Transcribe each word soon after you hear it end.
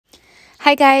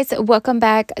Hi guys, welcome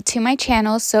back to my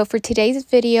channel. So for today's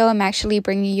video, I'm actually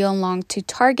bringing you along to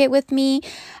Target with me.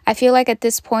 I feel like at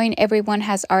this point, everyone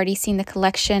has already seen the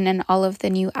collection and all of the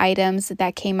new items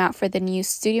that came out for the new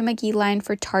Studio McGee line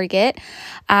for Target.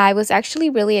 I was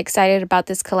actually really excited about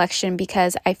this collection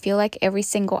because I feel like every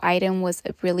single item was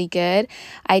really good.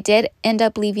 I did end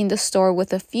up leaving the store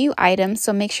with a few items,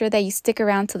 so make sure that you stick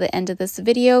around to the end of this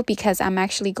video because I'm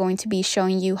actually going to be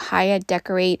showing you how I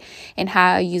decorate and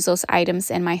how I use those items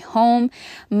in my home.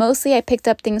 Mostly I picked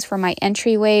up things for my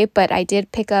entryway, but I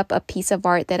did pick up a piece of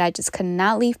art that I just could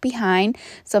not leave behind.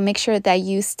 So make sure that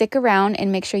you stick around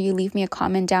and make sure you leave me a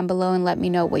comment down below and let me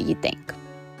know what you think.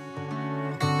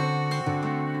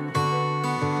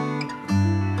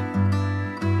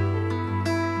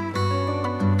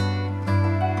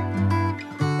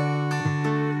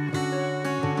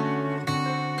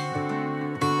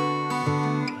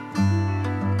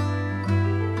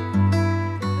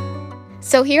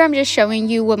 So here I'm just showing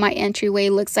you what my entryway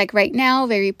looks like right now.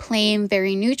 Very plain,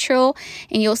 very neutral.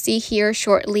 And you'll see here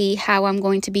shortly how I'm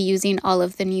going to be using all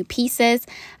of the new pieces.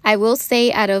 I will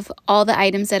say out of all the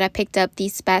items that I picked up,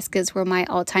 these baskets were my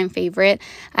all-time favorite.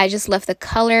 I just love the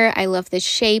color. I love the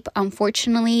shape.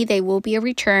 Unfortunately, they will be a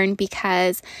return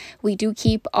because we do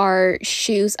keep our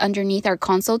shoes underneath our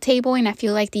console table. And I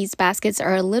feel like these baskets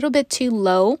are a little bit too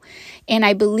low. And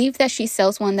I believe that she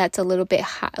sells one that's a little bit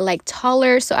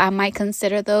taller. So I might consider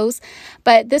those,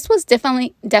 but this was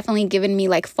definitely giving me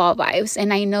like fall vibes.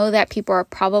 And I know that people are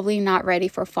probably not ready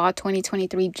for fall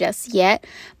 2023 just yet,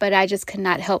 but I just could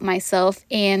not help myself.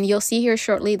 And you'll see here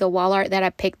shortly the wall art that I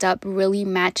picked up really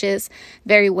matches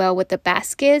very well with the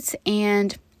baskets,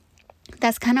 and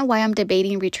that's kind of why I'm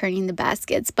debating returning the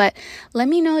baskets. But let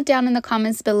me know down in the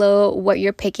comments below what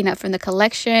you're picking up from the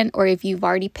collection, or if you've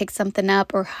already picked something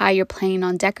up, or how you're planning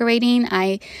on decorating.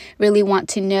 I really want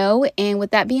to know. And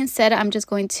with that being said, I'm just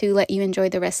going to let you enjoy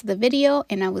the rest of the video,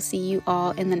 and I will see you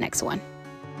all in the next one.